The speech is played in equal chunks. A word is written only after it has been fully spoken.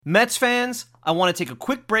Mets fans, I want to take a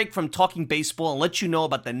quick break from talking baseball and let you know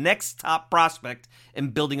about the next top prospect in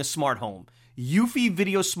building a smart home. Eufy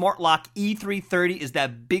Video Smart Lock E330 is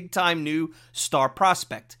that big-time new star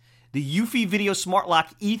prospect. The Eufy Video Smart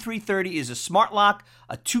Lock E330 is a smart lock,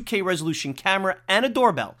 a 2K resolution camera, and a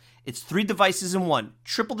doorbell. It's 3 devices in one,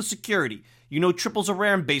 triple the security. You know triples are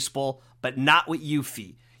rare in baseball, but not with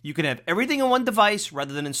Eufy. You can have everything in one device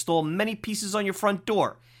rather than install many pieces on your front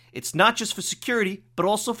door. It's not just for security, but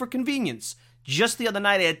also for convenience. Just the other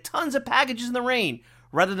night, I had tons of packages in the rain.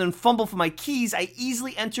 Rather than fumble for my keys, I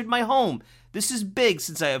easily entered my home. This is big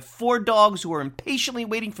since I have 4 dogs who are impatiently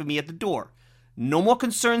waiting for me at the door. No more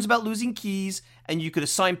concerns about losing keys, and you could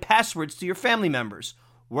assign passwords to your family members.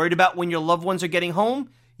 Worried about when your loved ones are getting home?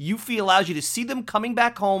 Eufy allows you to see them coming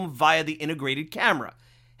back home via the integrated camera.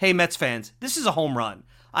 Hey Mets fans, this is a home run.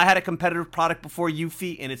 I had a competitive product before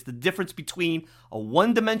Eufy, and it's the difference between a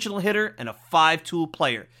one-dimensional hitter and a 5-tool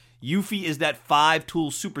player. Eufy is that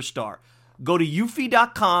 5-tool superstar. Go to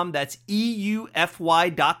eufy.com, that's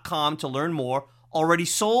EUFY.com to learn more. Already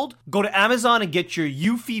sold? Go to Amazon and get your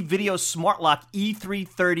Eufy Video Smart Lock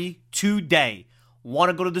E330 today.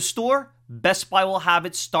 Want to go to the store? Best Buy will have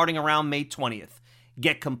it starting around May 20th.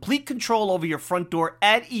 Get complete control over your front door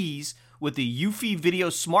at ease with the Eufy Video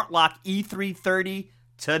Smart Lock E330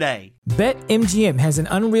 today. BetMGM has an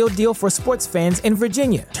unreal deal for sports fans in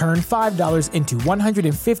Virginia. Turn $5 into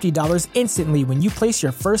 $150 instantly when you place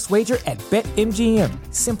your first wager at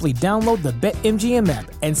BetMGM. Simply download the BetMGM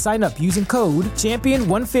app and sign up using code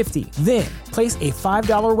Champion150. Then, place a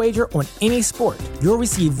 $5 wager on any sport. You'll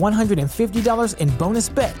receive $150 in bonus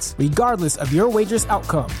bets, regardless of your wager's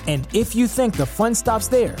outcome. And if you think the fun stops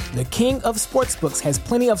there, the King of Sportsbooks has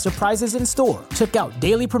plenty of surprises in store. Check out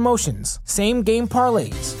daily promotions, same-game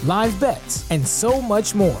parlays, live bets, and so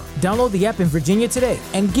much more. Download the app in Virginia today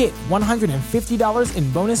and get $150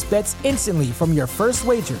 in bonus bets instantly from your first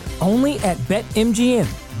wager. Only at BetMGM.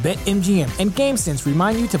 BetMGM and GameSense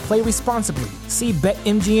remind you to play responsibly. See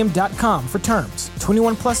BetMGM.com for terms.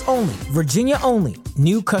 21 plus only. Virginia only.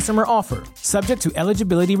 New customer offer. Subject to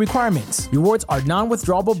eligibility requirements. Rewards are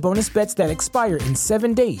non-withdrawable bonus bets that expire in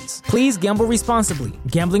 7 days. Please gamble responsibly.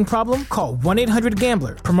 Gambling problem? Call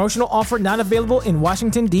 1-800-GAMBLER. Promotional offer not available in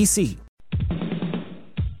Washington, D.C.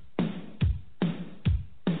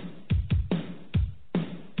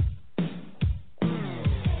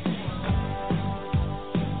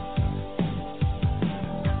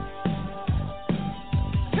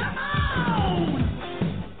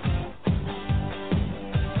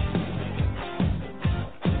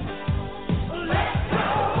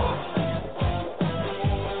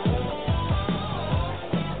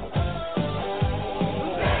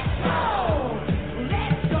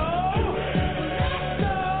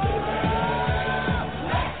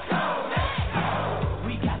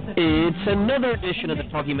 It's another edition of the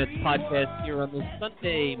Talking Mets podcast here on this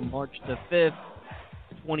Sunday, March the 5th,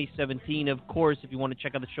 2017. Of course, if you want to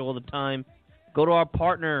check out the show all the time, go to our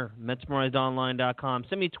partner, MetsMemorizedOnline.com.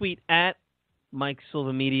 Send me a tweet at Mike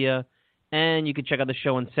Silva Media, and you can check out the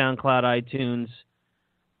show on SoundCloud, iTunes,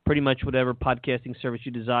 pretty much whatever podcasting service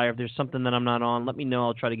you desire. If there's something that I'm not on, let me know.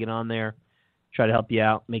 I'll try to get on there, try to help you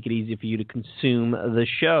out, make it easy for you to consume the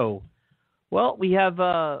show. Well, we have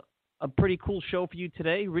a pretty cool show for you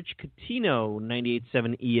today. Rich Catino,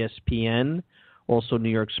 98.7 ESPN, also New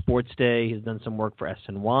York Sports Day. He's done some work for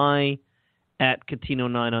SNY, at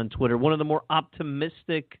Catino9 on Twitter. One of the more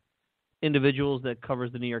optimistic individuals that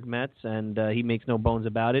covers the New York Mets, and he makes no bones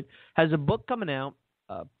about it. Has a book coming out,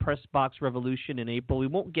 Press Box Revolution, in April. We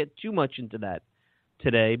won't get too much into that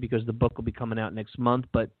today because the book will be coming out next month,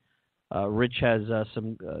 but Rich has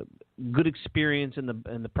some good experience in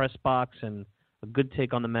the press box and a good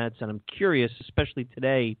take on the Mets, and I'm curious, especially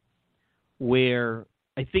today, where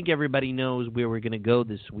I think everybody knows where we're going to go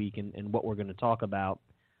this week and what we're going to talk about.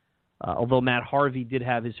 Although Matt Harvey did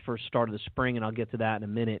have his first start of the spring, and I'll get to that in a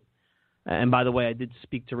minute. And by the way, I did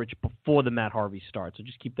speak to Rich before the Matt Harvey start, so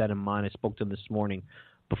just keep that in mind. I spoke to him this morning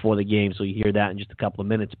before the game, so you hear that in just a couple of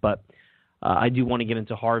minutes. But I do want to get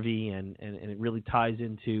into Harvey, and it really ties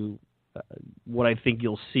into what I think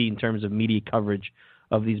you'll see in terms of media coverage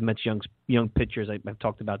of these Mets young pitchers. I've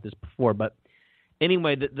talked about this before. But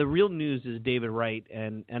anyway, the real news is David Wright,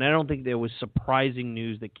 and I don't think there was surprising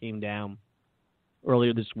news that came down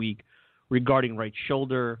earlier this week regarding Wright's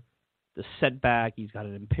shoulder, the setback. He's got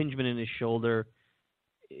an impingement in his shoulder.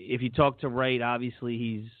 If you talk to Wright,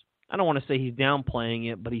 obviously I don't want to say he's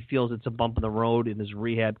downplaying it, but he feels it's a bump in the road in his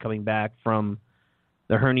rehab coming back from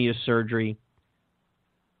the hernia surgery.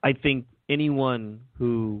 I think anyone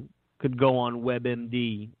who could go on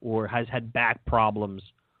WebMD or has had back problems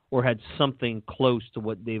or had something close to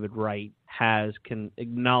what David Wright has can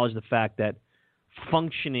acknowledge the fact that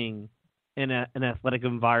functioning in an athletic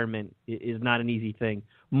environment is not an easy thing,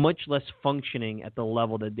 much less functioning at the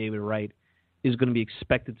level that David Wright is going to be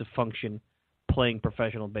expected to function playing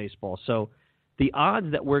professional baseball. So the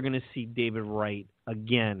odds that we're going to see David Wright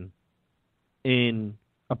again in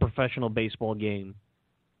a professional baseball game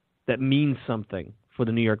that means something for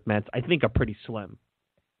the New York Mets, I think are pretty slim.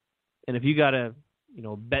 And if you got to,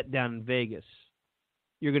 bet down in Vegas,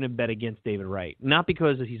 you're going to bet against David Wright. Not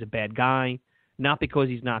because he's a bad guy, not because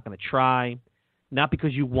he's not going to try, not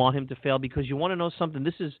because you want him to fail, because you want to know something.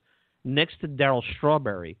 This is, next to Darryl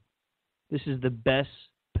Strawberry, this is the best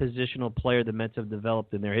positional player the Mets have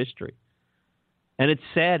developed in their history. And it's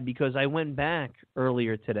sad because I went back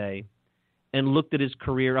earlier today and looked at his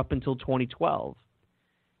career up until 2012.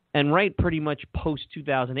 And Wright pretty much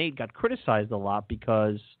post-2008 got criticized a lot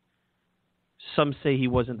because some say he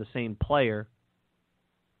wasn't the same player.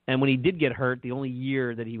 And when he did get hurt, the only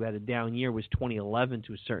year that he had a down year was 2011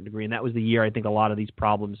 to a certain degree. And that was the year I think a lot of these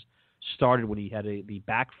problems started, when he had the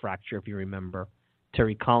back fracture, if you remember,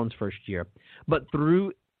 Terry Collins' first year. But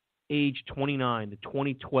through age 29, the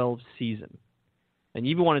 2012 season, and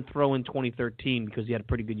you even want to throw in 2013 because he had a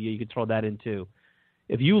pretty good year, you could throw that in too.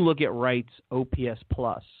 If you look at Wright's OPS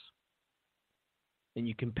plus and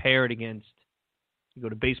you compare it against, you go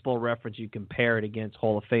to Baseball Reference, you compare it against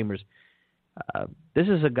Hall of Famers, this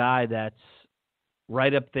is a guy that's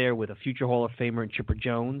right up there with a future Hall of Famer in Chipper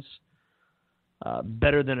Jones,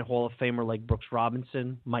 better than a Hall of Famer like Brooks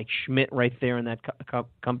Robinson, Mike Schmidt right there in that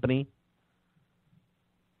company.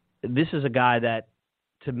 This is a guy that,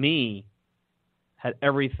 to me, had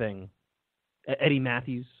everything. Eddie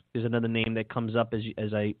Matthews is another name that comes up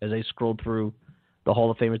as I scrolled through the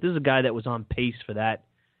Hall of Famers. This is a guy that was on pace for that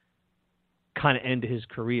kind of end to his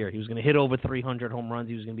career. He was going to hit over 300 home runs.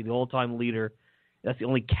 He was going to be the all-time leader. That's the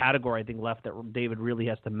only category I think left that David really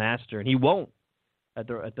has to master, and he won't. At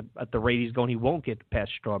the rate he's going, he won't get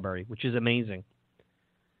past Strawberry, which is amazing.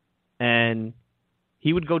 And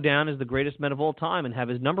he would go down as the greatest Met of all time and have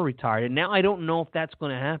his number retired. And now I don't know if that's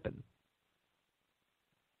going to happen.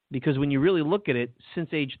 Because when you really look at it, since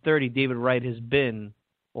age 30, David Wright has been,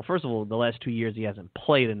 well, first of all, the last 2 years he hasn't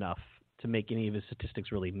played enough to make any of his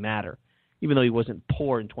statistics really matter. Even though he wasn't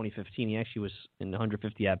poor in 2015, he actually was in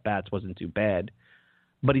 150 at-bats, wasn't too bad.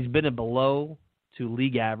 But he's been a below to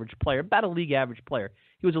league average player, about a league average player.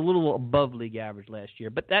 He was a little above league average last year.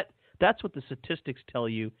 But that's what the statistics tell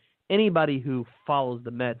you. Anybody who follows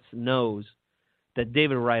the Mets knows that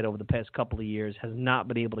David Wright over the past couple of years has not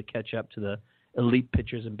been able to catch up to the elite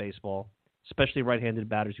pitchers in baseball, especially right-handed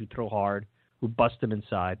batters who throw hard, who bust them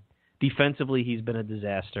inside. Defensively, he's been a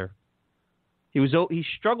disaster. He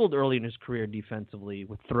struggled early in his career defensively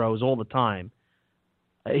with throws all the time.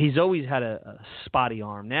 He's always had a spotty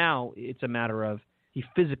arm. Now it's a matter of he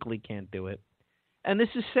physically can't do it. And this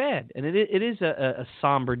is sad, and it is a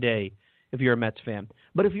somber day if you're a Mets fan.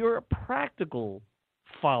 But if you're a practical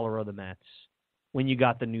follower of the Mets, when you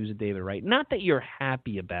got the news of David Wright, not that you're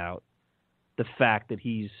happy about the fact that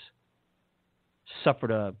he's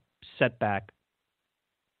suffered a setback,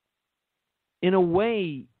 in a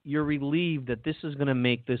way, you're relieved that this is going to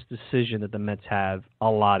make this decision that the Mets have a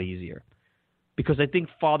lot easier. Because I think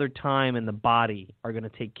Father Time and the body are going to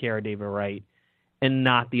take care of David Wright and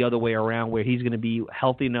not the other way around, where he's going to be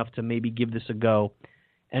healthy enough to maybe give this a go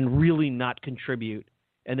and really not contribute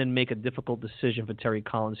and then make a difficult decision for Terry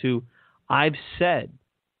Collins, who I've said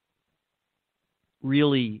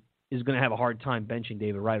really is going to have a hard time benching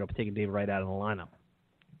David Wright or taking David Wright out of the lineup.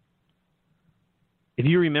 If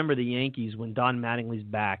you remember the Yankees, when Don Mattingly's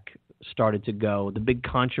back started to go, the big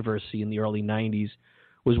controversy in the early 90s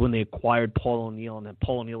was when they acquired Paul O'Neill, and then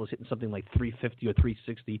Paul O'Neill was hitting something like 350 or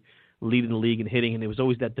 360, leading the league in hitting, and there was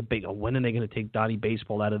always that debate, when are they going to take Donnie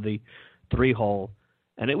Baseball out of the three-hole?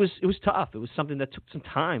 And it was tough. It was something that took some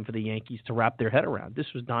time for the Yankees to wrap their head around. This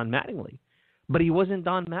was Don Mattingly. But he wasn't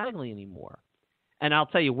Don Mattingly anymore. And I'll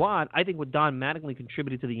tell you what, I think what Don Mattingly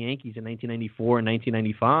contributed to the Yankees in 1994 and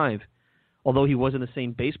 1995, although he wasn't the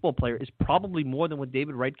same baseball player, is probably more than what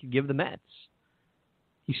David Wright could give the Mets.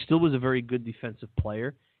 He still was a very good defensive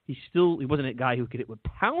player. He wasn't a guy who could hit with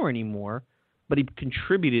power anymore, but he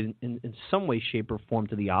contributed in some way, shape, or form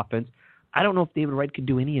to the offense. I don't know if David Wright could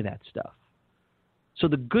do any of that stuff. So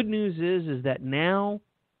the good news is that now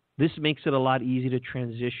this makes it a lot easier to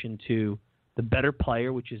transition to the better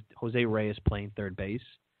player, which is Jose Reyes playing third base,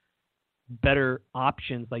 better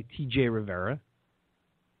options like T.J. Rivera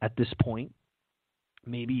at this point,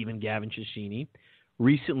 maybe even Gavin Cecchini.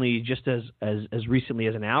 Recently, just as recently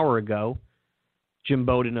as an hour ago, Jim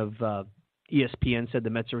Bowden of ESPN said the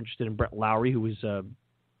Mets are interested in Brett Lowry, who was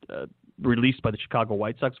released by the Chicago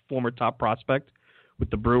White Sox, former top prospect with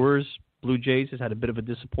the Brewers. Blue Jays, has had a bit of a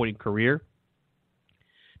disappointing career.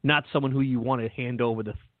 Not someone who you want to hand over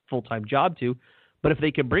the full-time job to, but if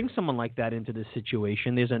they could bring someone like that into this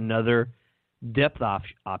situation, there's another depth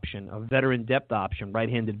option, a veteran depth option,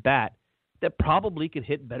 right-handed bat, that probably could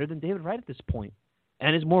hit better than David Wright at this point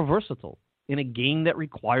and is more versatile in a game that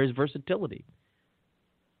requires versatility.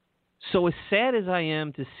 So as sad as I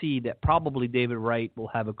am to see that probably David Wright will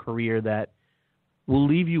have a career that will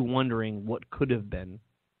leave you wondering what could have been,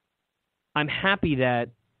 I'm happy that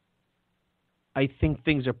I think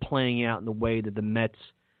things are playing out in the way that the Mets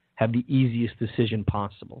have the easiest decision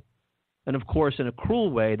possible. And, of course, in a cruel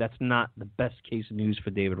way, that's not the best case news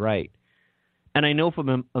for David Wright. And I know from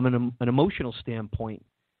an emotional standpoint,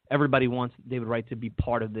 everybody wants David Wright to be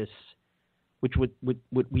part of this, which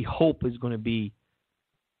what we hope is going to be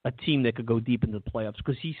a team that could go deep into the playoffs,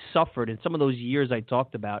 because he suffered in some of those years I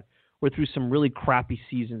talked about were through some really crappy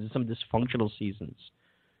seasons and some dysfunctional seasons.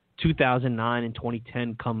 2009 and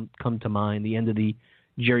 2010 come to mind, the end of the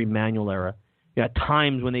Jerry Manuel era. At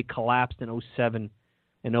times when they collapsed in 07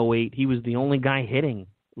 and 08, he was the only guy hitting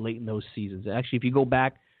late in those seasons. Actually, if you go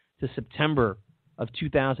back to September of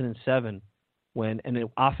 2007, and the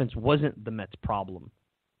offense wasn't the Mets' problem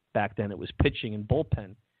back then, it was pitching and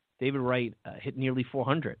bullpen, David Wright hit nearly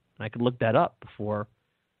 400. And I could look that up before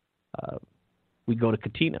we go to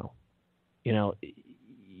Coutinho.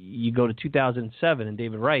 You go to 2007, and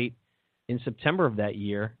David Wright, in September of that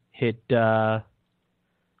year, hit,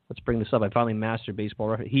 let's bring this up, I finally mastered baseball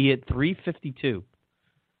reference. He hit 352.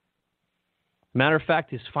 Matter of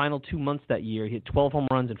fact, his final 2 months that year, he hit 12 home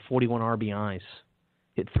runs and 41 RBIs.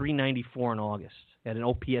 Hit 394 in August. Had an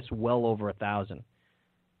OPS well over 1,000.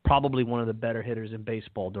 Probably one of the better hitters in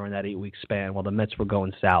baseball during that 8-week span while the Mets were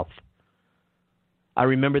going south. I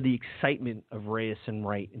remember the excitement of Reyes and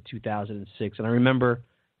Wright in 2006, and I remember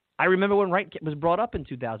when Wright was brought up in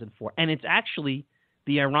 2004. And it's actually,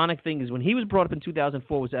 the ironic thing is when he was brought up in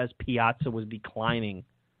 2004 was as Piazza was declining,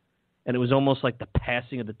 and it was almost like the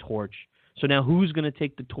passing of the torch. So now who's going to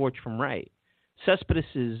take the torch from Wright? Cespedes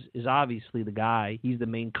is obviously the guy. He's the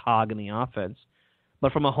main cog in the offense.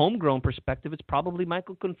 But from a homegrown perspective, it's probably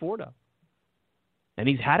Michael Conforto. And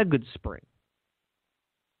he's had a good spring.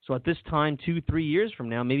 So at this time, 2-3 years from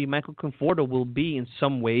now, maybe Michael Conforto will be in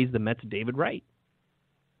some ways the Mets' David Wright.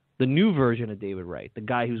 The new version of David Wright, the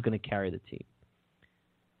guy who's going to carry the team.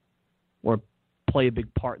 Or play a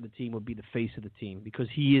big part in the team, would be the face of the team, because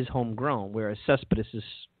he is homegrown, whereas Cespedes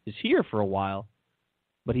is here for a while,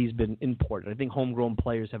 but he's been imported. I think homegrown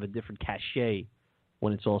players have a different cachet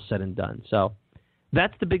when it's all said and done. So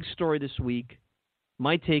that's the big story this week.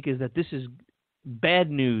 My take is that this is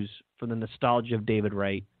bad news for the nostalgia of David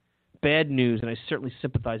Wright. Bad news, and I certainly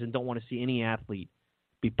sympathize and don't want to see any athlete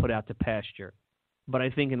be put out to pasture. But I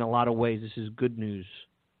think in a lot of ways this is good news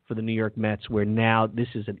for the New York Mets, where now this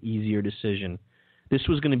is an easier decision. This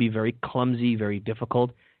was going to be very clumsy, very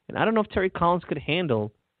difficult, and I don't know if Terry Collins could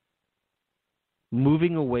handle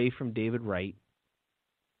moving away from David Wright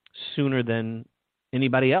sooner than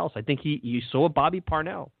anybody else. I think you saw Bobby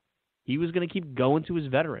Parnell. He was going to keep going to his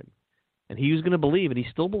veteran, and he was going to believe, and he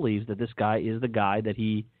still believes, that this guy is the guy that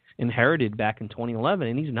he inherited back in 2011,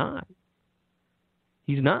 and he's not.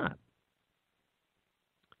 He's not.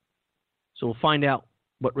 So we'll find out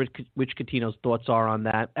what Rich Coutinho's thoughts are on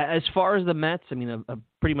that. As far as the Mets, I mean, a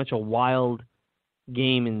pretty much a wild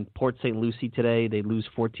game in Port St. Lucie today. They lose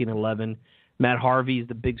 14-11. Matt Harvey is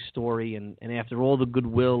the big story, and after all the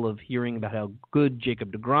goodwill of hearing about how good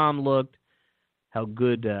Jacob deGrom looked, how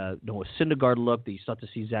good Noah Syndergaard looked, that you start to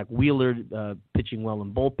see Zach Wheeler pitching well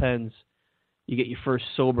in bullpens. You get your first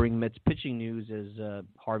sobering Mets pitching news as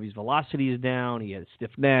Harvey's velocity is down. He had a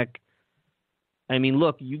stiff neck. I mean,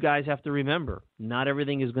 look, you guys have to remember, not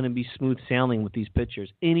everything is going to be smooth sailing with these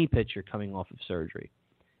pitchers, any pitcher coming off of surgery.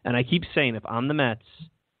 And I keep saying, if I'm the Mets,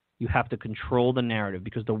 you have to control the narrative,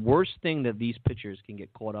 because the worst thing that these pitchers can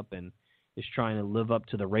get caught up in is trying to live up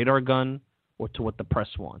to the radar gun or to what the press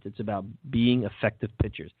wants. It's about being effective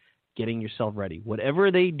pitchers, getting yourself ready.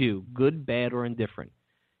 Whatever they do, good, bad, or indifferent,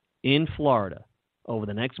 in Florida over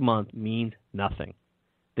the next month means nothing.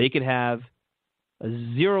 They could have a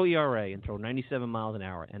 0 ERA and throw 97 miles an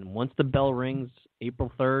hour, and once the bell rings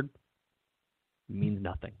April 3rd, it means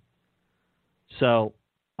nothing. So,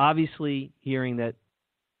 obviously, hearing that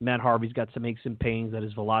Matt Harvey's got some aches and pains, that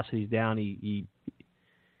his velocity's down, he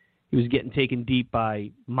was getting taken deep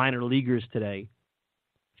by minor leaguers today.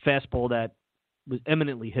 Fastball that was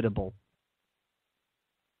eminently hittable.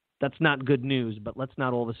 That's not good news, but let's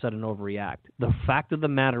not all of a sudden overreact. The fact of the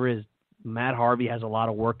matter is, Matt Harvey has a lot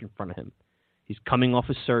of work in front of him. He's coming off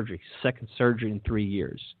a surgery, second surgery in 3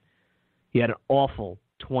 years. He had an awful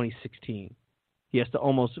 2016. He has to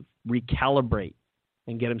almost recalibrate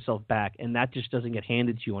and get himself back, and that just doesn't get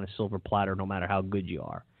handed to you on a silver platter no matter how good you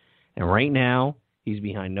are. And right now, he's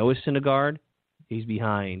behind Noah Syndergaard. He's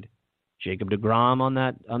behind Jacob deGrom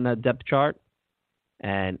on that depth chart.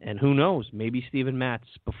 And who knows, maybe Steven Matz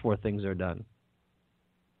before things are done.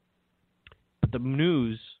 But the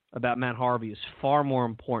news about Matt Harvey is far more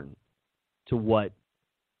important to what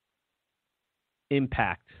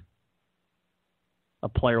impact a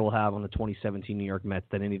player will have on the 2017 New York Mets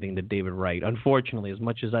than anything to David Wright. Unfortunately, as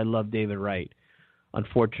much as I love David Wright,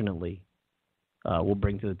 unfortunately, will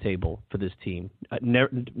bring to the table for this team. Not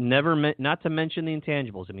to mention the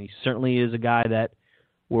intangibles. I mean, he certainly is a guy that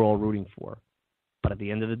we're all rooting for. But at the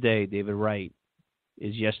end of the day, David Wright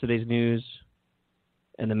is yesterday's news,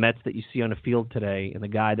 and the Mets that you see on the field today and the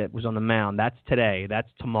guy that was on the mound, that's today, that's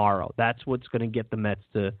tomorrow. That's what's going to get the Mets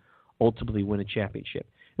to ultimately win a championship.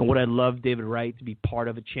 And would I love David Wright to be part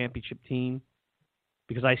of a championship team?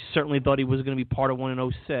 Because I certainly thought he was going to be part of one in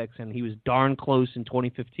 2006, and he was darn close in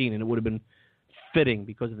 2015, and it would have been fitting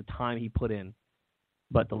because of the time he put in.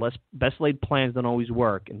 But the best laid plans don't always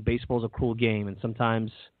work, and baseball's a cruel game, and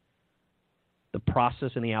sometimes the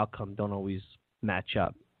process and the outcome don't always match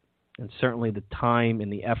up. And certainly the time and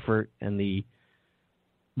the effort and the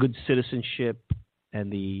good citizenship and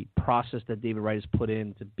the process that David Wright has put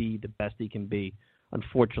in to be the best he can be,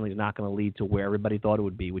 unfortunately, is not going to lead to where everybody thought it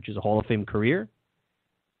would be, which is a Hall of Fame career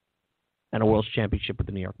and a World Championship with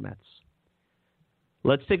the New York Mets.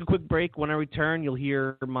 Let's take a quick break. When I return, you'll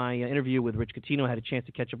hear my interview with Rich Catino. I had a chance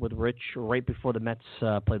to catch up with Rich right before the Mets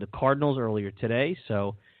played the Cardinals earlier today,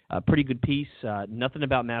 so pretty good piece. Nothing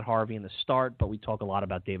about Matt Harvey in the start, but we talk a lot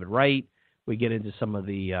about David Wright. We get into some of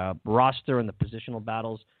the roster and the positional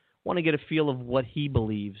battles. Want to get a feel of what he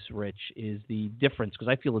believes, Rich, is the difference, because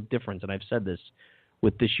I feel a difference, and I've said this,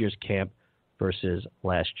 with this year's camp versus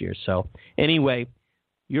last year. So anyway,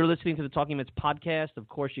 you're listening to the Talking Mets podcast. Of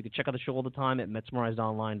course, you can check out the show all the time at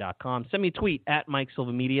MetsMemorizedOnline.com. Send me a tweet at Mike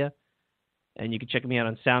Silva Media, and you can check me out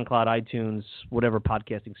on SoundCloud, iTunes, whatever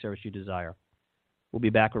podcasting service you desire. We'll be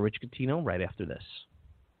back with Rich Catino right after this.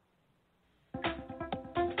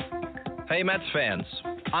 Hey, Mets fans.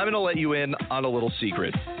 I'm going to let you in on a little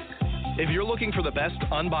secret. If you're looking for the best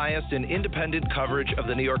unbiased and independent coverage of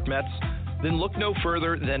the New York Mets, then look no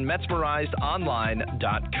further than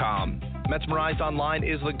MetsMemorizedOnline.com. Metsmerized Online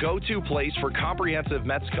is the go-to place for comprehensive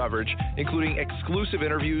Mets coverage, including exclusive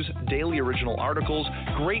interviews, daily original articles,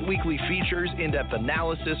 great weekly features, in-depth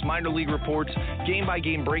analysis, minor league reports,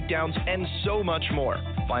 game-by-game breakdowns, and so much more.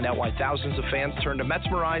 Find out why thousands of fans turn to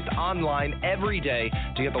Metsmerized Online every day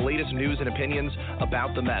to get the latest news and opinions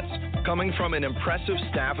about the Mets. Coming from an impressive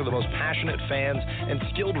staff of the most passionate fans and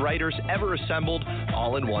skilled writers ever assembled,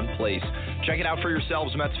 all in one place. Check it out for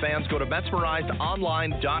yourselves, Mets fans. Go to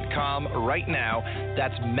MetsmerizedOnline.com right now.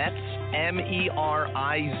 That's Mets, MERIZED,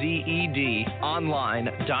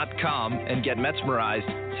 online.com, and get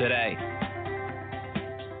Metsmerized today.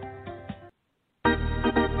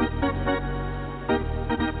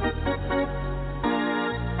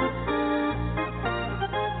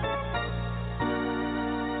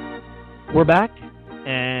 We're back,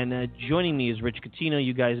 and joining me is Rich Catino.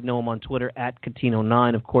 You guys know him on Twitter at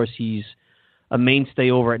Catino9. Of course, he's a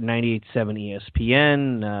mainstay over at 98.7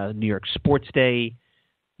 ESPN, New York Sports Day.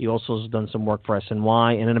 He also has done some work for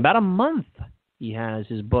SNY, and in about a month, he has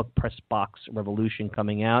his book, Press Box Revolution,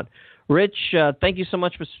 coming out. Rich, thank you so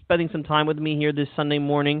much for spending some time with me here this Sunday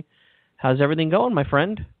morning. How's everything going, my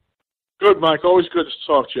friend? Good, Mike. Always good to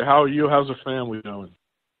talk to you. How are you? How's the family doing?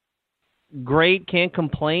 Great, can't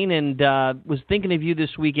complain, and was thinking of you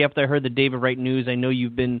this week after I heard the David Wright news. I know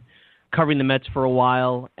you've been covering the Mets for a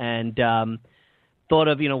while, and thought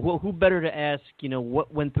of, who better to ask,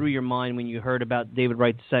 what went through your mind when you heard about David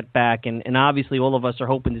Wright's setback, and obviously all of us are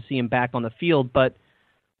hoping to see him back on the field, but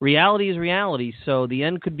reality is reality, so the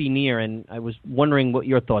end could be near, and I was wondering what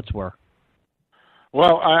your thoughts were.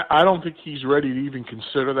 Well, I don't think he's ready to even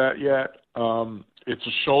consider that yet. It's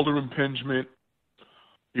a shoulder impingement.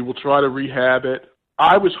 He will try to rehab it.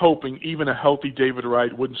 I was hoping even a healthy David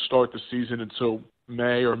Wright wouldn't start the season until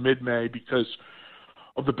May or mid-May because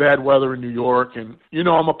of the bad weather in New York. And,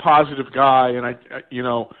 I'm a positive guy, and I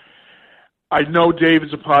know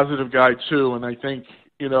David's a positive guy too, and I think,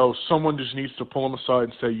 someone just needs to pull him aside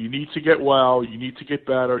and say, you need to get well, you need to get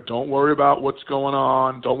better, don't worry about what's going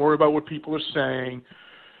on, don't worry about what people are saying,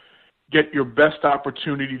 get your best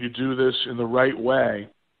opportunity to do this in the right way.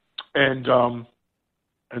 And,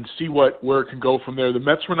 and see where it can go from there. The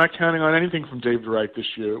Mets were not counting on anything from David Wright this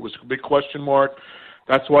year. It was a big question mark.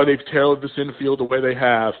 That's why they've tailored this infield the way they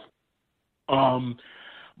have.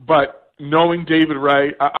 But knowing David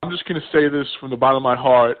Wright, I'm just going to say this from the bottom of my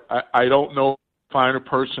heart. I don't know a finer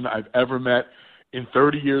person I've ever met in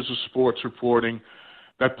 30 years of sports reporting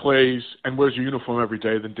that plays and wears a uniform every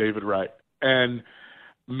day than David Wright. And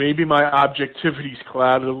maybe my objectivity's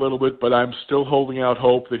clouded a little bit, but I'm still holding out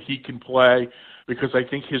hope that he can play because I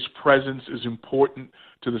think his presence is important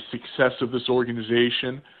to the success of this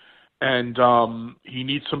organization. And he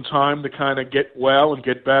needs some time to kind of get well and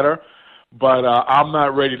get better. But I'm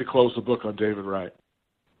not ready to close the book on David Wright.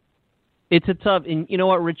 It's a tough, and you know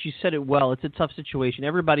what, Rich, you said it well. It's a tough situation.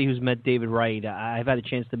 Everybody who's met David Wright, I've had a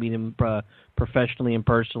chance to meet him professionally and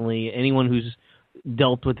personally. Anyone who's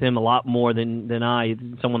dealt with him a lot more than I,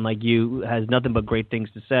 someone like you, has nothing but great things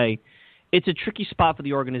to say. It's a tricky spot for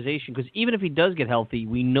the organization because even if he does get healthy,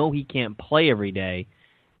 we know he can't play every day.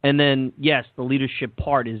 And then, yes, the leadership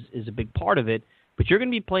part is a big part of it, but you're going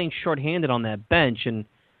to be playing shorthanded on that bench. And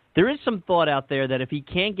there is some thought out there that if he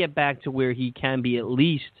can't get back to where he can be at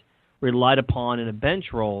least relied upon in a bench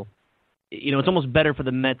role, you know, it's almost better for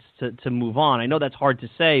the Mets to move on. I know that's hard to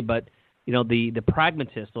say, but you know, the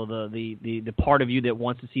pragmatist or the part of you that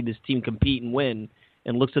wants to see this team compete and win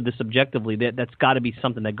and looks at this objectively, that's got to be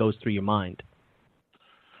something that goes through your mind.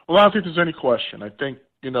 Well, I don't think there's any question. I think,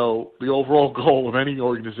 you know, the overall goal of any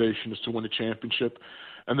organization is to win a championship,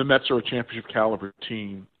 and the Mets are a championship caliber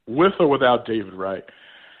team, with or without David Wright.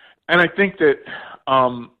 And I think that,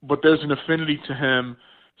 but there's an affinity to him.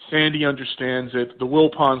 Sandy understands it. The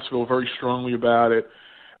Wilpons feel very strongly about it,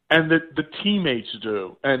 and the teammates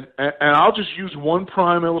do. And I'll just use one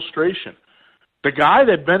prime illustration. The guy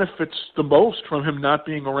that benefits the most from him not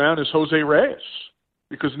being around is Jose Reyes,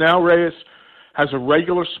 because now Reyes has a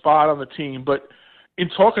regular spot on the team. But in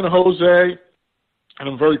talking to Jose, and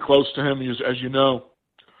I'm very close to him, as you know,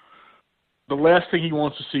 the last thing he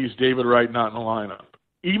wants to see is David Wright not in the lineup,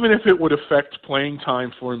 even if it would affect playing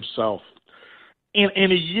time for himself.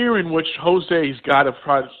 In a year in which Jose's got to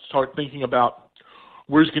try to start thinking about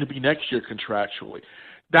where he's going to be next year contractually,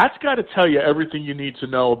 that's got to tell you everything you need to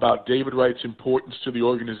know about David Wright's importance to the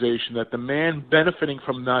organization, that the man benefiting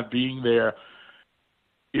from not being there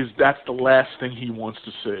that's the last thing he wants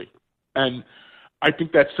to see. And I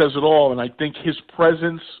think that says it all, and I think his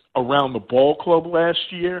presence around the ball club last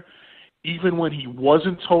year, even when he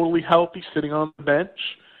wasn't totally healthy sitting on the bench,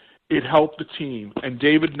 it helped the team, and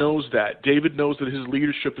David knows that. David knows that his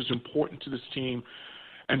leadership is important to this team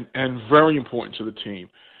and very important to the team.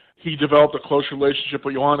 He developed a close relationship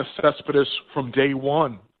with Yoenis Cespedes from day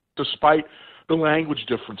one, despite the language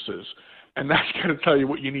differences. And that's going to tell you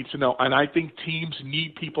what you need to know. And I think teams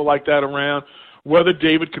need people like that around. Whether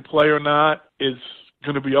David could play or not is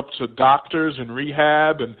going to be up to doctors and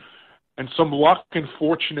rehab and some luck and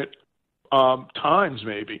fortunate times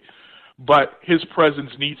maybe. But his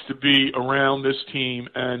presence needs to be around this team,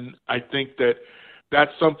 and I think that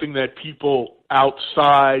that's something that people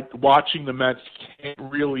outside watching the Mets can't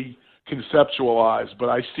really conceptualize, but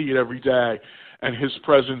I see it every day, and his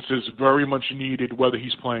presence is very much needed whether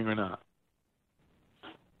he's playing or not.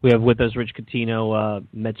 We have with us Rich Catino,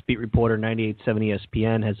 Mets beat reporter, 98.7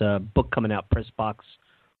 ESPN, has a book coming out, Press Box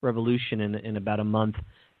Revolution, in about a month.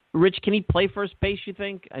 Rich, can he play first base, you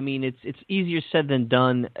think? I mean, it's easier said than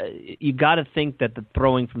done. You got to think that the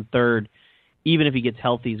throwing from third, even if he gets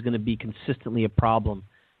healthy, is going to be consistently a problem.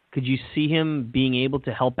 Could you see him being able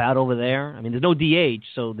to help out over there? I mean, there's no DH,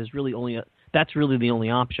 so there's really that's really the only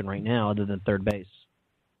option right now other than third base.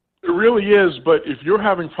 It really is, but if you're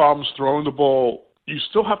having problems throwing the ball, you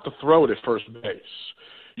still have to throw it at first base.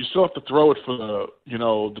 You still have to throw it for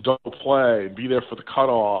the double play, be there for the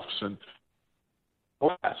cutoffs, and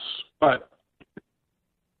less, but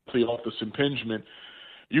off this impingement,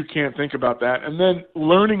 you can't think about that. And then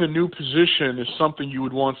learning a new position is something you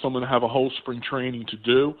would want someone to have a whole spring training to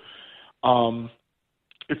do.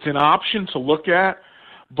 It's an option to look at,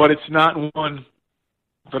 but it's not one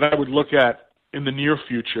that I would look at in the near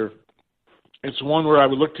future. It's one where I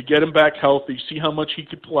would look to get him back healthy, see how much he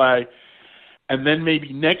could play, and then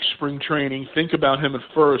maybe next spring training think about him at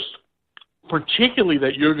first, particularly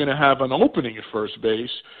that you're going to have an opening at first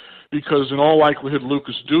base, because in all likelihood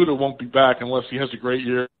Lucas Duda won't be back unless he has a great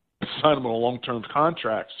year and sign him on a long-term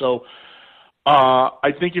contract. So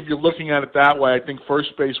I think if you're looking at it that way, I think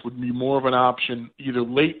first base would be more of an option either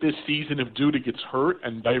late this season if Duda gets hurt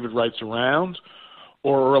and David Wright's around,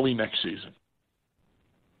 or early next season.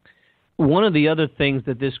 One of the other things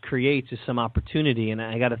that this creates is some opportunity, and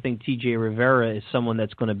I got to think T.J. Rivera is someone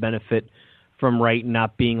that's going to benefit from Wright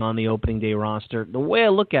not being on the opening day roster. The way I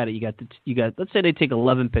look at it, you got. Let's say they take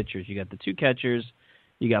 11 pitchers. You got the 2 catchers.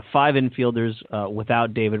 You got 5 infielders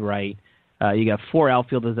without David Wright. You got 4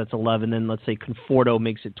 outfielders. That's 11. Then let's say Conforto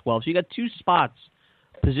makes it 12. So you got 2 spots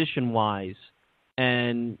position-wise,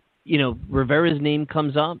 and Rivera's name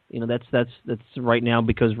comes up. That's right now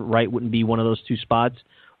because Wright wouldn't be one of those 2 spots.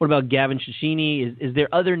 What about Gavin Cecchini? Is there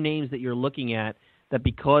other names that you're looking at that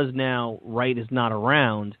because now Wright is not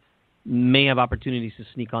around may have opportunities to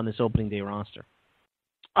sneak on this opening day roster?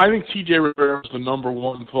 I think T.J. Rivera is the number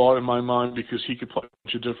one thought in my mind because he could play a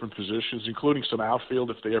bunch of different positions, including some outfield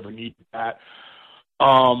if they ever need that.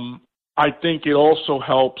 I think it also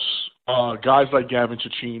helps guys like Gavin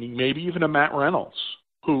Cecchini, maybe even a Matt Reynolds,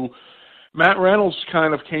 who Matt Reynolds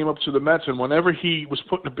kind of came up to the Mets, and whenever he was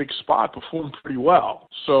put in a big spot, performed pretty well.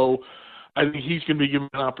 So I think he's going to be given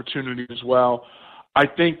an opportunity as well. I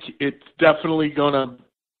think it's definitely going to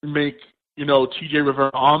make, T.J. Rivera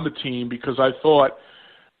on the team because I thought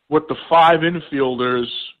with the 5 infielders,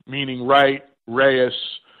 meaning Wright, Reyes,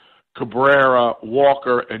 Cabrera,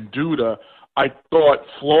 Walker, and Duda, I thought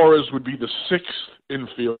Flores would be the 6th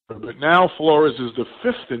infielder. But now Flores is the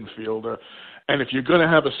 5th infielder. And if you're going to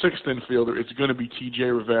have a 6th infielder, it's going to be T.J.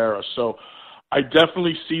 Rivera. So I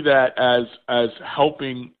definitely see that as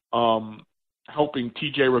helping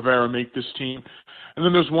T.J. Rivera make this team. And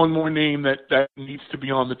then there's one more name that needs to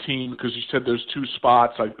be on the team because you said there's 2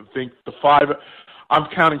 spots. I think the 5 – I'm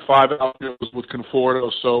counting 5 outfielders with Conforto.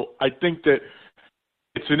 So I think that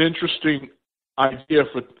it's an interesting idea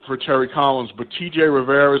for Terry Collins. But T.J.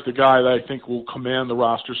 Rivera is the guy that I think will command the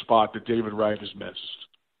roster spot that David Wright has missed.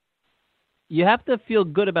 You have to feel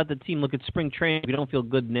good about the team. Look at spring training. If you don't feel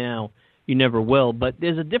good now, you never will. But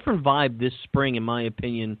there's a different vibe this spring, in my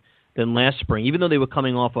opinion, than last spring, even though they were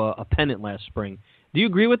coming off a pennant last spring. Do you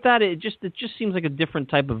agree with that? It just seems like a different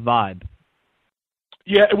type of vibe.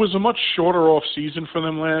 Yeah, it was a much shorter off season for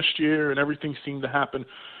them last year, and everything seemed to happen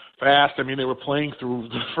fast. I mean, they were playing through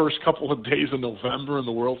the first couple of days of November in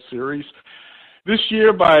the World Series. This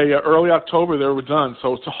year, by early October, they were done.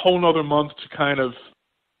 So it's a whole other month to kind of,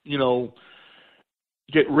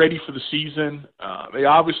 get ready for the season. They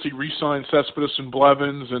obviously re-signed Cespedes and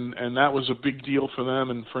Blevins, and that was a big deal for them,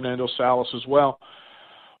 and Fernando Salas as well.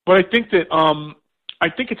 But I think that I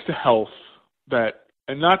think it's the health that,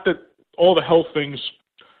 and not that all the health things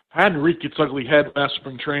hadn't reared its ugly head last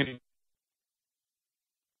spring training.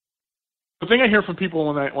 The thing I hear from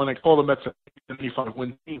people when I call the Mets an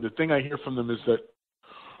 85-win team, the thing I hear from them is that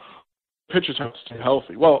pitchers have to stay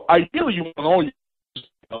healthy. Well, ideally you want all your pitchers to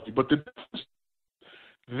stay healthy, but the difference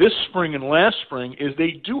this spring and last spring is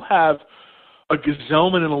they do have a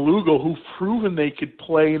Gsellman and a Lugo who've proven they could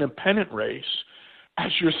play in a pennant race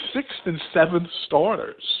as your 6th and 7th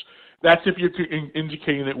starters. That's if you're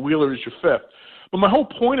indicating that Wheeler is your 5th. But my whole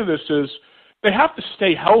point of this is they have to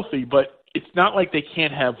stay healthy, but it's not like they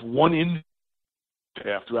can't have one in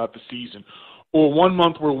throughout the season or 1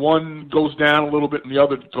 month where one goes down a little bit and the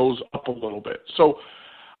other goes up a little bit. So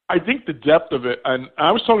I think the depth of it, and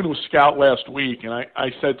I was talking to a scout last week, and I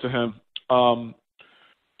said to him,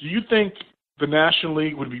 do you think the National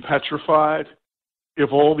League would be petrified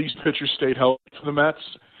if all these pitchers stayed healthy for the Mets?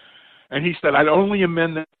 And he said, I'd only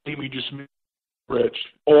amend that name he just made, Rich.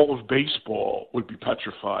 All of baseball would be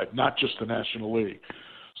petrified, not just the National League.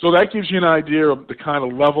 So that gives you an idea of the kind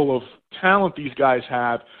of level of talent these guys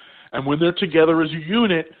have, and when they're together as a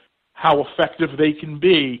unit, how effective they can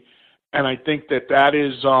be. And I think that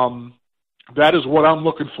is what I'm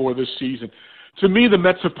looking for this season. To me, the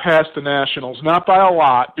Mets have passed the Nationals, not by a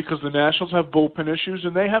lot, because the Nationals have bullpen issues,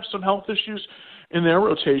 and they have some health issues in their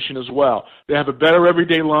rotation as well. They have a better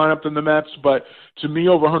everyday lineup than the Mets, but to me,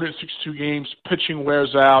 over 162 games, pitching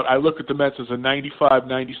wears out. I look at the Mets as a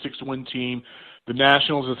 95-96 win team. The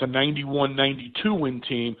Nationals as a 91-92 win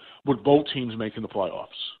team, with both teams making the playoffs.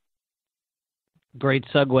 Great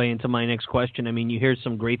segue into my next question. I mean, you hear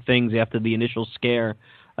some great things after the initial scare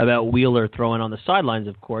about Wheeler throwing on the sidelines,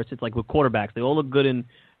 of course. It's like with quarterbacks. They all look good in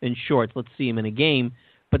shorts. Let's see him in a game.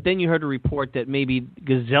 But then you heard a report that maybe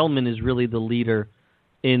Gsellman is really the leader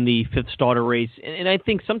in the 5th starter race. And I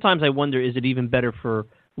think sometimes I wonder, is it even better for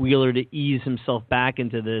Wheeler to ease himself back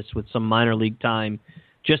into this with some minor league time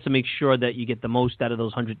just to make sure that you get the most out of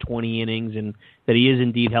those 120 innings and that he is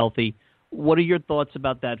indeed healthy? What are your thoughts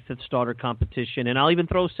about that 5th starter competition? And I'll even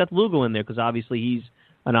throw Seth Lugo in there because obviously he's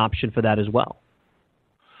an option for that as well.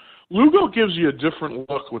 Lugo gives you a different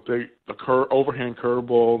look with the overhand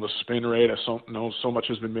curveball, the spin rate. I know so much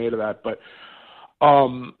has been made of that. But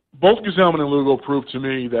both Gsellman and Lugo proved to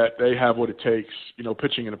me that they have what it takes,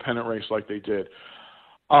 pitching in a pennant race like they did.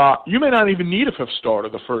 you may not even need a fifth starter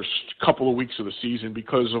the first couple of weeks of the season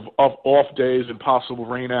because of off days and possible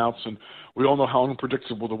rainouts, and we all know how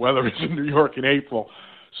unpredictable the weather is in New York in April.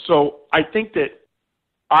 So I think that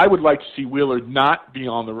I would like to see Wheeler not be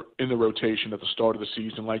in the rotation at the start of the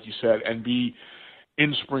season, like you said, and be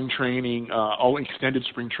in spring training, extended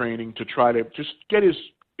spring training, to try to just get his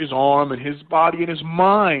arm and his body and his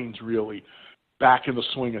mind really back in the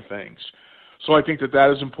swing of things. So I think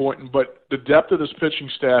that is important. But the depth of this pitching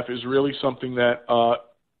staff is really something that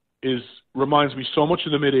reminds me so much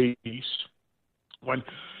of the mid-'80s when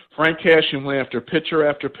Frank Cashion went after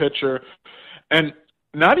pitcher, and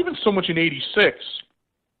not even so much in '86,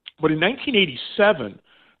 but in 1987,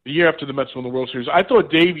 the year after the Mets won the World Series, I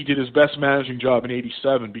thought Davey did his best managing job in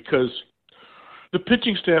 '87 because the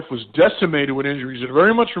pitching staff was decimated with injuries. It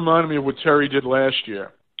very much reminded me of what Terry did last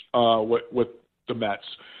year with the Mets.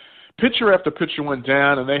 Pitcher after pitcher went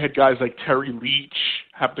down, and they had guys like Terry Leach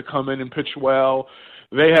have to come in and pitch well.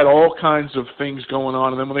 They had all kinds of things going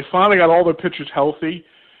on. And then when they finally got all their pitchers healthy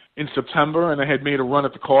in September and they had made a run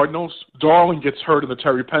at the Cardinals, Darling gets hurt in the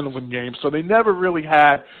Terry Pendleton game. So they never really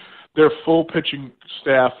had their full pitching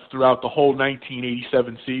staff throughout the whole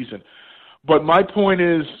 1987 season. But my point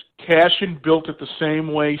is, Cashion built it the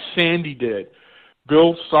same way Sandy did.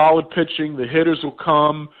 Build solid pitching. The hitters will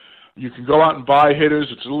come. You can go out and buy hitters.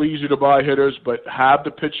 It's a little easier to buy hitters, but have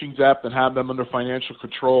the pitching depth and have them under financial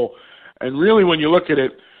control. And really, when you look at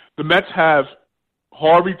it, the Mets have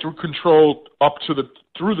Harvey through control up to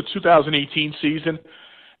through the 2018 season,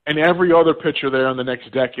 and every other pitcher there in the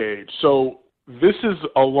next decade. So this is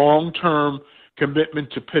a long-term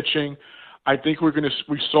commitment to pitching. I think we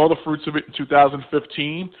saw the fruits of it in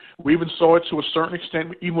 2015. We even saw it to a certain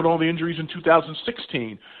extent, even with all the injuries in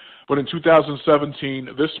 2016. But in 2017,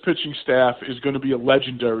 this pitching staff is going to be a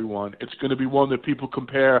legendary one. It's going to be one that people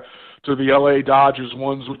compare to the L.A. Dodgers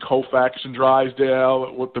ones with Koufax and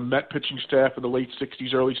Drysdale, with the Met pitching staff in the late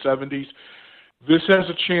 60s, early 70s. This has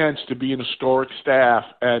a chance to be an historic staff,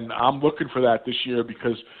 and I'm looking for that this year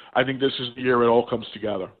because I think this is the year it all comes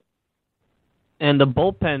together. And the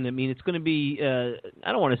bullpen, I mean, it's going to be,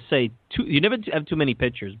 I don't want to say, you never have too many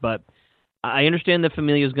pitchers, but I understand that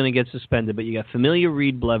Familia is going to get suspended, but you got Familia,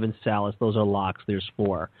 Reed, Blevins, Salas. Those are locks. There's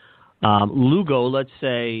 4. Lugo, let's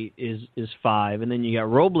say, is 5, and then you got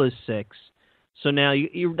Robles 6. So now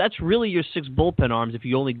that's really your 6 bullpen arms if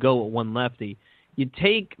you only go at one lefty. You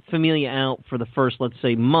take Familia out for the first, let's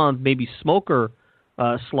say, month. Maybe Smoker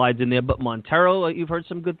slides in there, but Montero, you've heard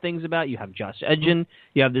some good things about. You have Josh Edgin.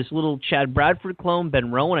 You have this little Chad Bradford clone,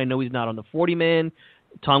 Ben Rowan. I know he's not on the 40-man.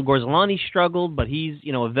 Tom Gorzolani struggled, but he's,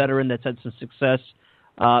 a veteran that's had some success.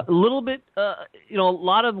 A little bit, a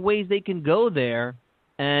lot of ways they can go there.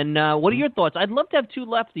 And what are your thoughts? I'd love to have 2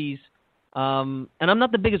 lefties. And I'm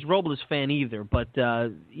not the biggest Robles fan either, but,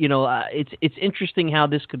 it's interesting how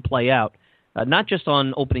this could play out, not just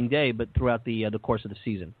on opening day, but throughout the course of the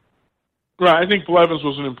season. Right. I think Blevins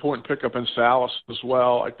was an important pickup in Salas as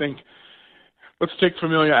well. I think let's take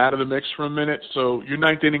Familia out of the mix for a minute. So your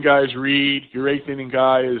 9th inning guy is Reed. Your 8th inning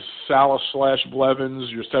guy is Salas/Blevins.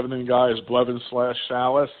 Your 7th inning guy is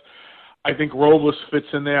Blevins/Salas. I think Robles fits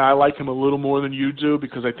in there. I like him a little more than you do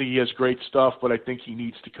because I think he has great stuff, but I think he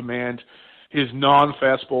needs to command his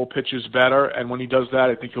non-fastball pitches better, and when he does that,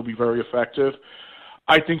 I think he'll be very effective.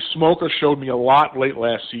 I think Smoker showed me a lot late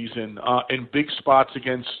last season in big spots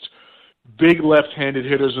against big left-handed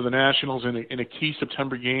hitters of the Nationals in a key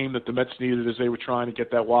September game that the Mets needed as they were trying to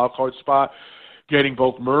get that wild card spot, getting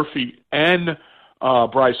both Murphy and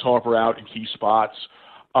Bryce Harper out in key spots.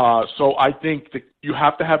 So I think that you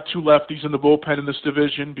have to have 2 lefties in the bullpen in this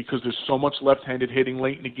division because there's so much left-handed hitting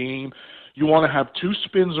late in the game. You want to have 2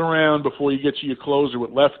 spins around before you get to your closer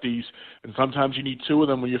with lefties, and sometimes you need 2 of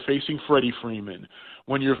them when you're facing Freddie Freeman,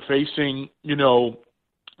 when you're facing,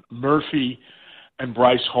 Murphy and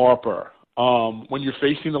Bryce Harper, when you're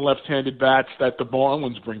facing the left-handed bats that the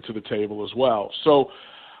Marlins bring to the table as well. So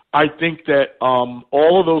I think that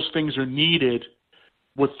all of those things are needed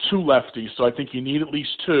with 2 lefties, so I think you need at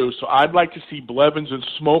least 2. So I'd like to see Blevins and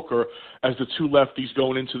Smoker as the 2 lefties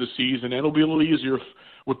going into the season. And it'll be a little easier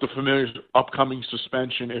with the Familia's upcoming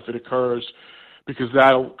suspension if it occurs because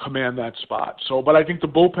that'll command that spot. So, but I think the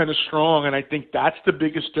bullpen is strong, and I think that's the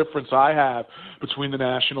biggest difference I have between the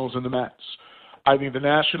Nationals and the Mets. I think the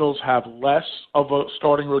Nationals have less of a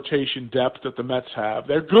starting rotation depth that the Mets have.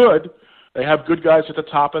 They're good. They have good guys at the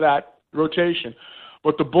top of that rotation.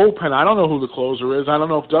 But the bullpen, I don't know who the closer is. I don't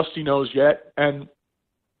know if Dusty knows yet. And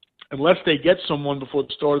unless they get someone before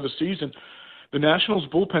the start of the season, the Nationals'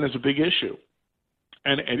 bullpen is a big issue.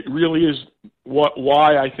 And it really is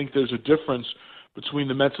why I think there's a difference between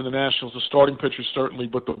the Mets and the Nationals. The starting pitchers certainly,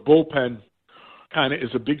 but the bullpen kind of is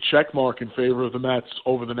a big check mark in favor of the Mets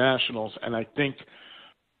over the Nationals, and I think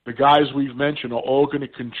the guys we've mentioned are all going to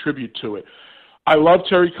contribute to it. I love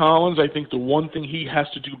Terry Collins. I think the one thing he has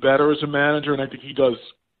to do better as a manager, and I think he does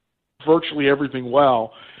virtually everything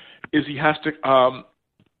well, is he has to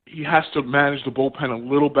manage the bullpen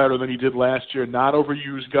a little better than he did last year, not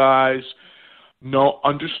overuse guys. No,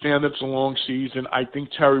 understand that it's a long season. I think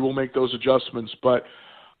Terry will make those adjustments, but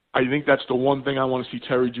I think that's the one thing I want to see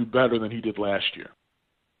Terry do better than he did last year.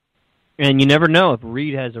 And you never know if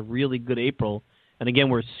Reed has a really good April. And again,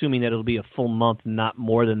 we're assuming that it'll be a full month, not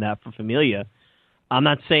more than that for Familia. I'm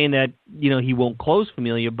not saying that he won't close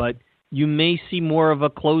Familia, but you may see more of a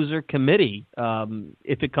closer committee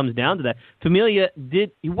if it comes down to that. Familia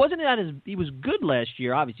he was good last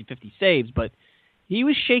year, obviously 50 saves, but he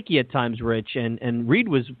was shaky at times, Rich, and Reed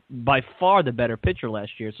was by far the better pitcher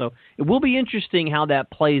last year. So it will be interesting how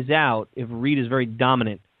that plays out if Reed is very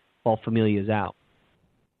dominant while Familia is out.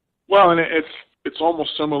 Well, and it's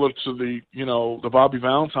almost similar to the Bobby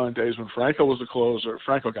Valentine days when Franco was the closer.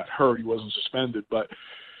 Franco got hurt; he wasn't suspended, but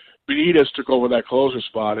Benitez took over that closer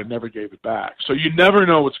spot and never gave it back. So you never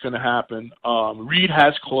know what's going to happen. Reed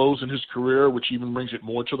has closed in his career, which even brings it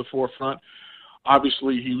more to the forefront.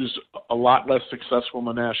 Obviously, he was a lot less successful in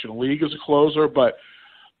the National League as a closer, but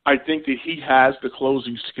I think that he has the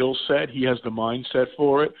closing skill set. He has the mindset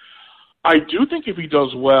for it. I do think if he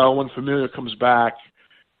does well when Familia comes back,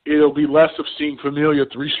 it'll be less of seeing Familia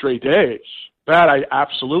 3 straight days. That I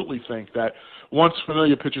absolutely think that once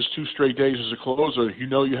Familia pitches 2 straight days as a closer,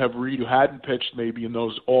 you have Reed, who hadn't pitched maybe in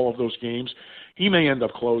all of those games. He may end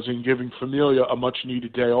up closing, giving Familia a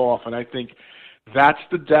much-needed day off, and I think that's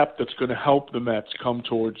the depth that's going to help the Mets come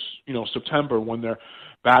towards September when they're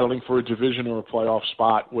battling for a division or a playoff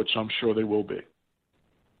spot, which I'm sure they will be.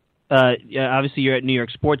 Yeah, obviously, you're at New York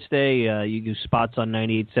Sports Day. You do spots on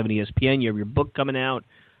 98.7 ESPN. You have your book coming out.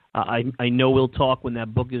 I know we'll talk when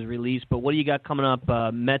that book is released, but what do you got coming up?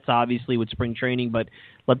 Mets, obviously, with spring training, but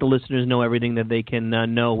let the listeners know everything that they can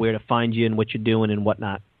know, where to find you and what you're doing and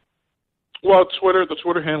whatnot. Well, the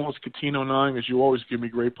Twitter handle is Catino9, as you always give me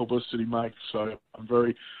great publicity, Mike, so I'm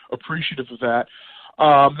very appreciative of that.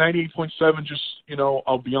 98.7, just,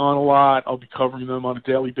 I'll be on a lot. I'll be covering them on a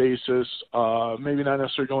daily basis. Maybe not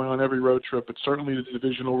necessarily going on every road trip, but certainly the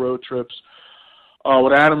divisional road trips.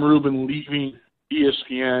 With Adam Rubin leaving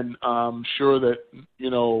ESPN, I'm sure that,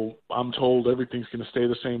 I'm told everything's going to stay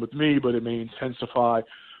the same with me, but it may intensify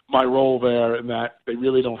my role there in that they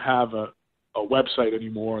really don't have a website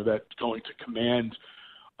anymore that's going to command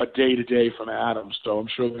a day-to-day from Adam. So I'm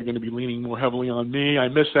sure they're going to be leaning more heavily on me. I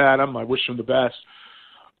miss Adam. I wish him the best.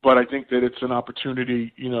 But I think that it's an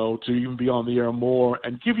opportunity, to even be on the air more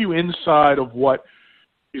and give you insight of what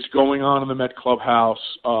is going on in the Met clubhouse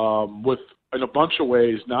in a bunch of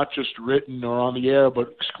ways, not just written or on the air,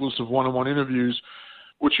 but exclusive one-on-one interviews,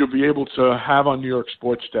 which you'll be able to have on New York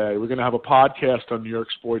Sports Day. We're going to have a podcast on New York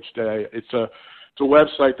Sports Day. It's a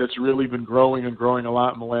website that's really been growing and growing a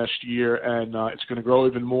lot in the last year, and it's going to grow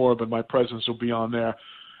even more, but my presence will be on there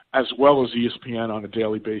as well as ESPN on a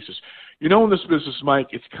daily basis. In this business, Mike,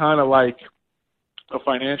 it's kind of like a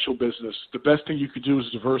financial business. The best thing you could do is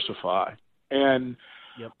diversify. And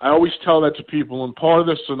yep. I always tell that to people, and part of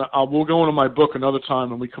this, and we'll go into my book another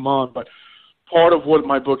time when we come on, but part of what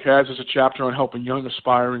my book has is a chapter on helping young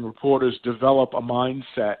aspiring reporters develop a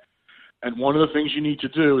mindset. And one of the things you need to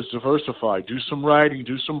do is diversify. Do some writing,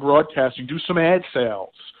 do some broadcasting, do some ad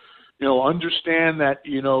sales. Understand that,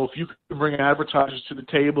 if you can bring advertisers to the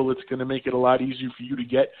table, it's going to make it a lot easier for you to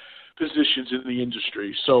get positions in the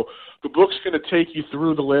industry. So the book's going to take you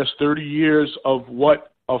through the last 30 years of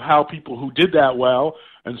how people who did that well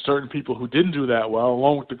and certain people who didn't do that well,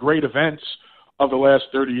 along with the great events of the last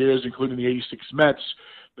 30 years, including the 86 Mets,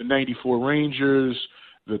 the 94 Rangers,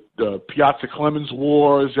 the Piazza Clemens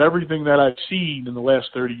Wars, everything that I've seen in the last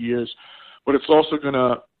 30 years. But it's also going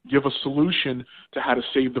to give a solution to how to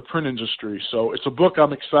save the print industry. So it's a book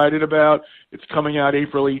I'm excited about. It's coming out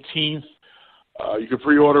April 18th. You can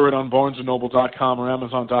pre-order it on BarnesandNoble.com or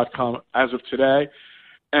Amazon.com as of today.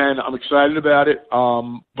 And I'm excited about it.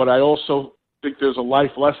 But I also think there's a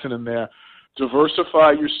life lesson in there.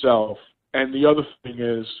 Diversify yourself. And the other thing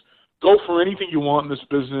is, go for anything you want in this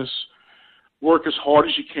business. Work as hard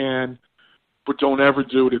as you can, but don't ever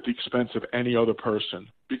do it at the expense of any other person.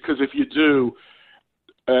 Because if you do,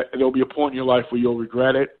 there'll be a point in your life where you'll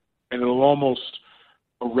regret it, and it'll almost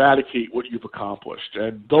eradicate what you've accomplished.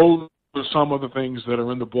 And those are some of the things that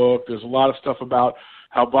are in the book. There's a lot of stuff about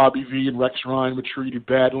how Bobby V and Rex Ryan were treated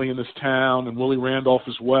badly in this town, and Willie Randolph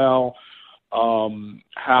as well.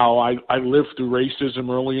 how I lived through racism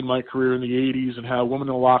early in my career in the 80s, and how women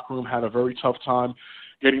in the locker room had a very tough time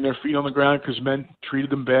getting their feet on the ground because men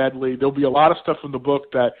treated them badly. There'll be a lot of stuff in the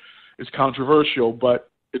book that is controversial, but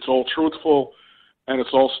it's all truthful, and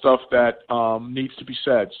it's all stuff that needs to be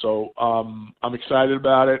said. So I'm excited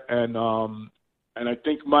about it, and I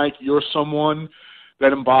think, Mike, you're someone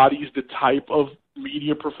that embodies the type of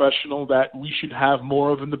media professional that we should have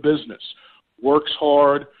more of in the business. Works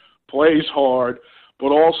hard, plays hard, but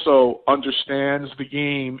also understands the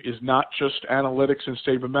game is not just analytics and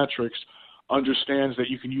sabermetrics, understands that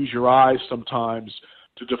you can use your eyes sometimes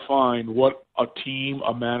to define what a team,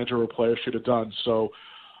 a manager, or a player should have done. So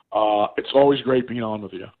it's always great being on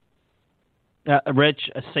with you. Rich,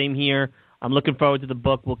 same here. I'm looking forward to the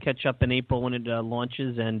book. We'll catch up in April when it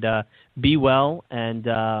launches, and be well, and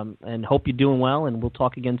hope you're doing well, and we'll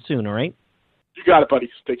talk again soon, all right? You got it, buddy.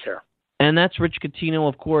 Take care. And that's Rich Catino,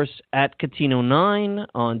 of course, at Catino9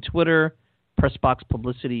 on Twitter. Pressbox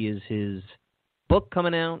Publicity is his book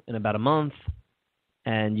coming out in about a month,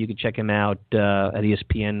 and you can check him out at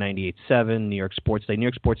ESPN 98.7, New York Sports Day. New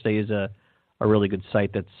York Sports Day is a really good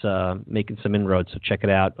site that's making some inroads, so check it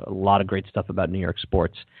out. A lot of great stuff about New York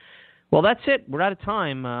sports. Well, that's it. We're out of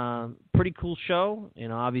time. Pretty cool show.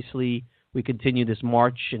 Obviously, we continue this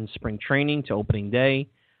march in spring training to opening day.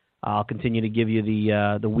 I'll continue to give you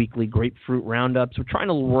the weekly grapefruit roundups. We're trying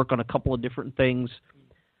to work on a couple of different things.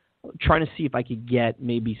 Trying to see if I could get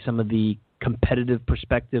maybe some of the competitive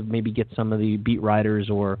perspective, maybe get some of the beat writers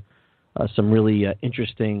or some really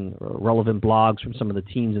interesting, relevant blogs from some of the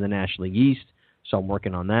teams in the National League East. So I'm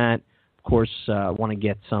working on that. Of course, I want to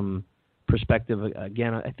get some perspective.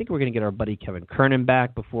 Again, I think we're going to get our buddy Kevin Kernan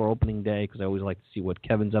back before opening day because I always like to see what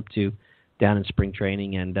Kevin's up to down in spring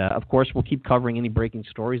training. And, of course, we'll keep covering any breaking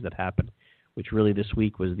stories that happen, which really this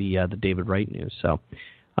week was the David Wright news. So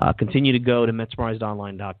continue to go to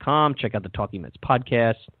MetsMerizedOnline.com, check out the Talking Mets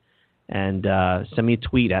podcast, and send me a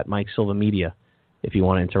tweet at Mike Silva Media if you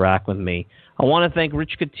want to interact with me. I want to thank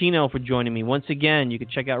Rich Catino for joining me. Once again, you can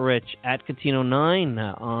check out Rich at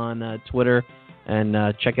Catino9 on Twitter, and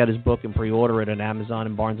check out his book and pre-order it at Amazon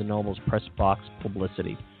and Barnes & Noble's Pressbox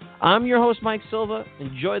Publicity. I'm your host, Mike Silva.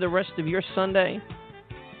 Enjoy the rest of your Sunday.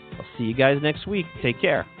 I'll see you guys next week. Take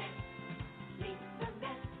care.